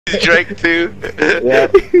You drank too? Yeah.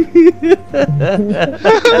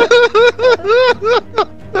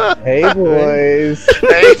 Hey boys.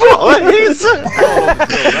 Hey boys!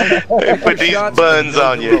 They put these buns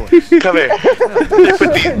on you. Come here. They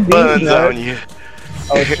put these buns on you.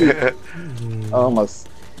 Oh shoot. Almost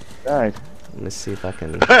died. Let me see if I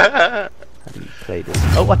can. How do you play this?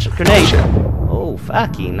 Oh, watch a grenade! Oh,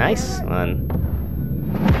 fucky, nice one.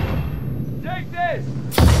 Take this.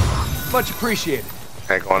 Much appreciated.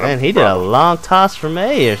 Man, he did a long toss from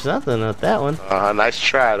A or something with that one. Nice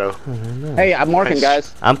try though. Hey, I'm marking,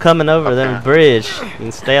 guys. I'm coming over them bridge. You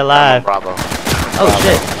can stay alive. Bravo. Oh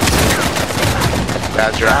shit!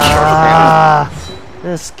 That's your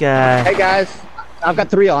This guy. Hey guys, I've got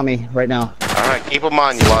 3 on me right now. Alright, keep them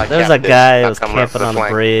on you while I There's cap a guy that this. was I'm coming up camping on the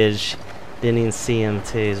flank. bridge. Didn't even see him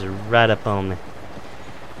too. He's right up on me.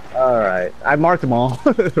 Alright, I marked them all.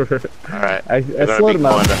 Alright. I slowed them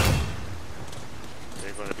up.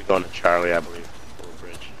 They're going to be going to Charlie, I believe. Little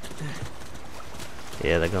bridge.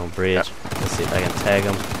 Yeah, they're going bridge. Yep. Let's see if I can tag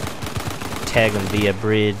them. Tag them via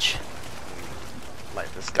bridge.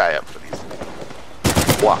 Light this guy up for these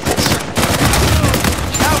waffles.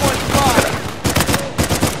 That one's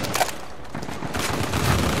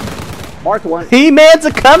Marked one. He-Man's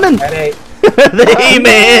a coming! At 8. The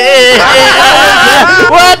He-Man!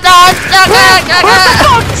 What the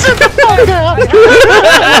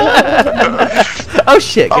Oh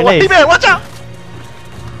shit, Oh, grenade. He-Man, watch out!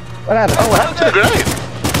 What happened? Oh, what happened to the grenade?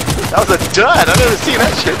 That was a dud. I've never seen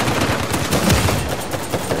that shit.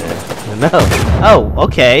 No. Oh,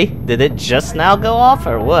 okay. Did it just now go off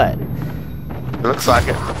or what? It looks like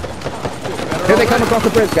it. Here they come across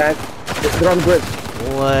the bridge, guys. They're on the bridge.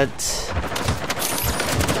 What?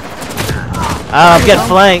 Oh, I'm getting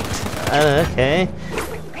flanked. Okay.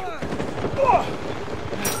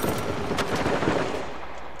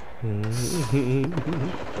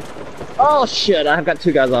 Oh shit, I've got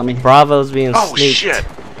 2 guys on me. Bravo's being Oh sneaked. shit!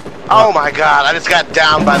 Oh my god! I just got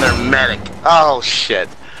down by their medic. Oh shit!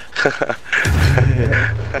 coming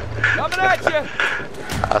at you.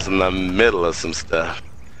 I was in the middle of some stuff.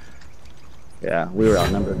 Yeah, we were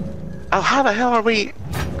outnumbered. Oh, how the hell are we?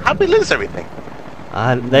 How'd we lose everything?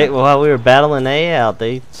 While we were battling A out,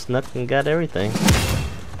 they snuck and got everything.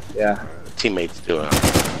 Yeah. Teammates doing.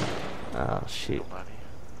 Oh shoot.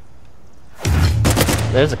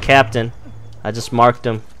 There's a captain. I just marked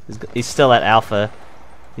him. He's still at Alpha.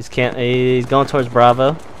 He's going towards Bravo.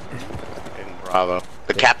 In Bravo.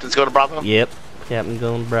 The captains go to Bravo? Yep. Captain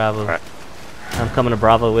going to Bravo. Right. I'm coming to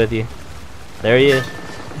Bravo with you. There he is.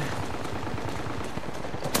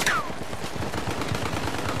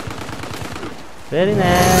 Very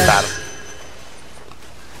nice. Got him.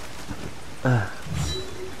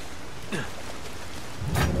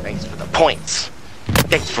 Thanks for the points.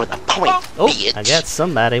 Thanks for the points, Oh, bitch. I got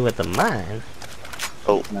somebody with a mine.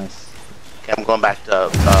 Oh, Nice. okay, I'm going back to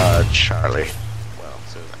Charlie. Well,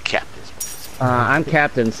 so the captain. I'm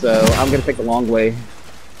captain, so I'm gonna take the long way.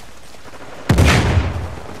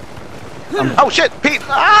 Oh shit, Pete!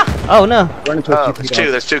 Ah! Oh no. Running towards Oh, you, there's Pete.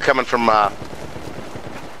 two. There's two coming from.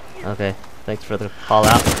 Okay. Thanks for the call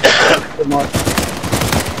out. Good mark.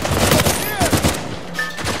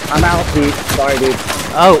 I'm out, Pete. Sorry, dude.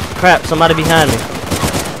 Oh crap! Somebody behind me.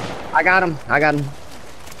 I got him. I got him.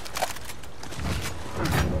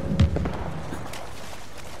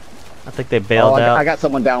 I think they bailed out. I got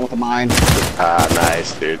someone down with a mine. Ah,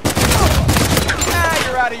 nice, dude. Now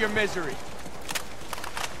you're out of your misery.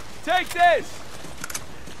 Take this.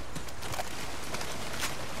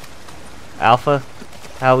 Alpha?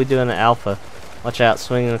 How are we doing at Alpha? Watch out,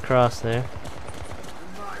 swinging across there.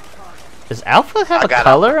 Does Alpha have a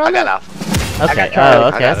color on it? I got Alpha. Okay. got Charlie. Oh, I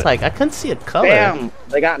okay. got That's it. like I couldn't see a color. Bam!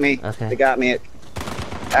 They got me. Okay. They got me.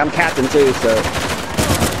 I'm captain too, so.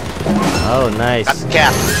 Oh, nice. That's the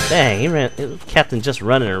captain. Dang, Captain just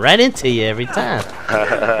running right into you every time.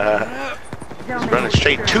 He's running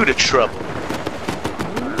straight to the trouble.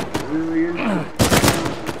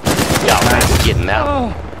 Y'all man, getting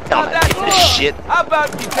out. Y'all man, getting this shit. How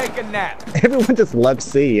about you take a nap? Everyone just left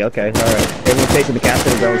C. Okay, all right. Everyone chasing the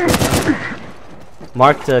captain.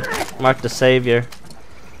 Mark the savior.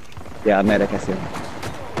 Yeah, medic. I see him.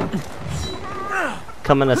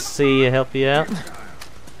 Coming to see you, help you out.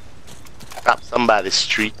 Stop somebody's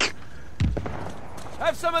streak.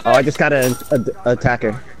 Have some of Oh, this. I just got an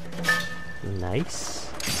attacker. Nice.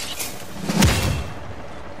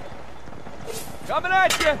 Coming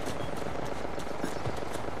at you.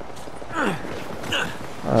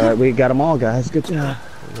 All right, we got them all, guys. Good job.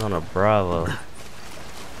 We're on a Bravo.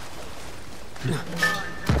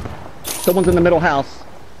 Someone's in the middle house.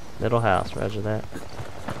 Middle house, roger that.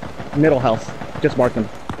 Middle house. Just marked them.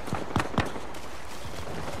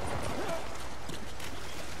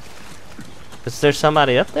 Is there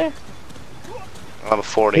somebody up there? I'm a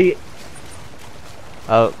 40.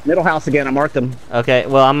 Oh, Middle house again. I marked them. okay.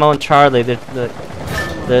 Well, I'm on Charlie. They're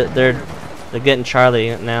getting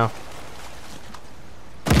Charlie now.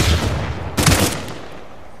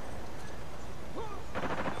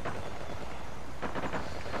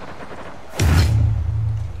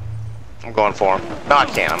 I'm going for him. No, I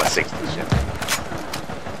can't. I'm a 60. Shit.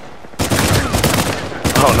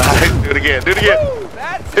 Oh, nice. Do it again. Do it again.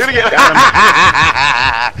 Do it again.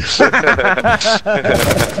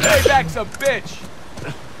 Payback's a bitch.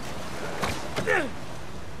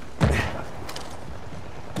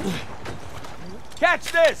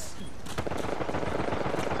 Catch this.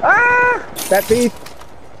 Ah! That thief.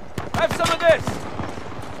 Have some of this.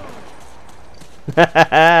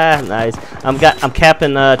 Nice. I'm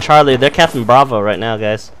capping Charlie. They're capping Bravo right now,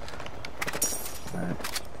 guys.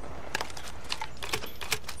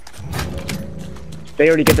 They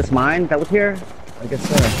already get this mine that was here? I guess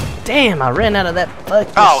so. Damn, I ran out of that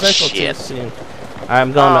fucking circle shit. too soon. Alright,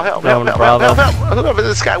 I'm going to Bravo. Whoever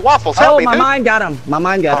this guy. Waffles, help me, my dude. mine got him. My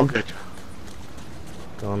mine got him. Good.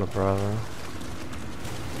 Going to Bravo.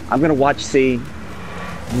 I'm gonna watch C.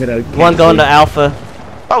 I'm gonna. One going to Alpha.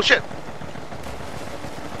 Oh, shit.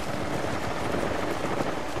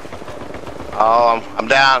 Oh, I'm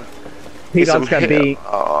down. P-Dog's got B.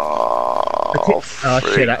 Oh,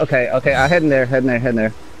 shit. Okay. I heading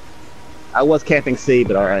there. I was camping C,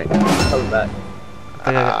 but alright.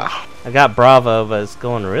 I got Bravo, but it's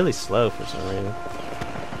going really slow for some reason.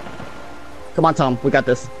 Come on, Tom. We got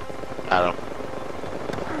this. I don't.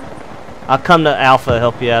 I'll come to Alpha,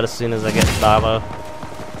 help you out as soon as I get Bravo.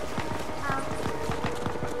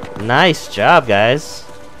 Nice job, guys.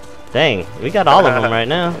 Dang, we got all of them right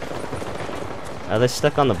now. Are they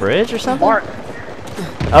stuck on the bridge or something? Mark.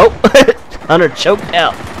 Oh, Hunter choked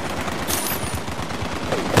out.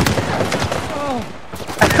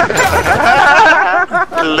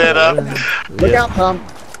 Lit up. Look out, Tom.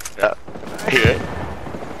 Yeah. Here.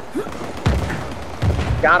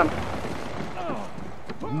 Got him.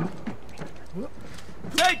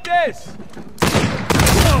 Take this.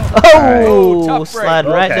 Oh, Tough break.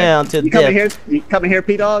 sliding right down to You coming death. here? You coming here,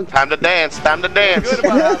 P-Dog? Time to dance. Time to dance. Good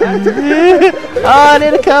about that. Oh, I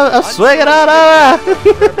need to come. I'm swinging on.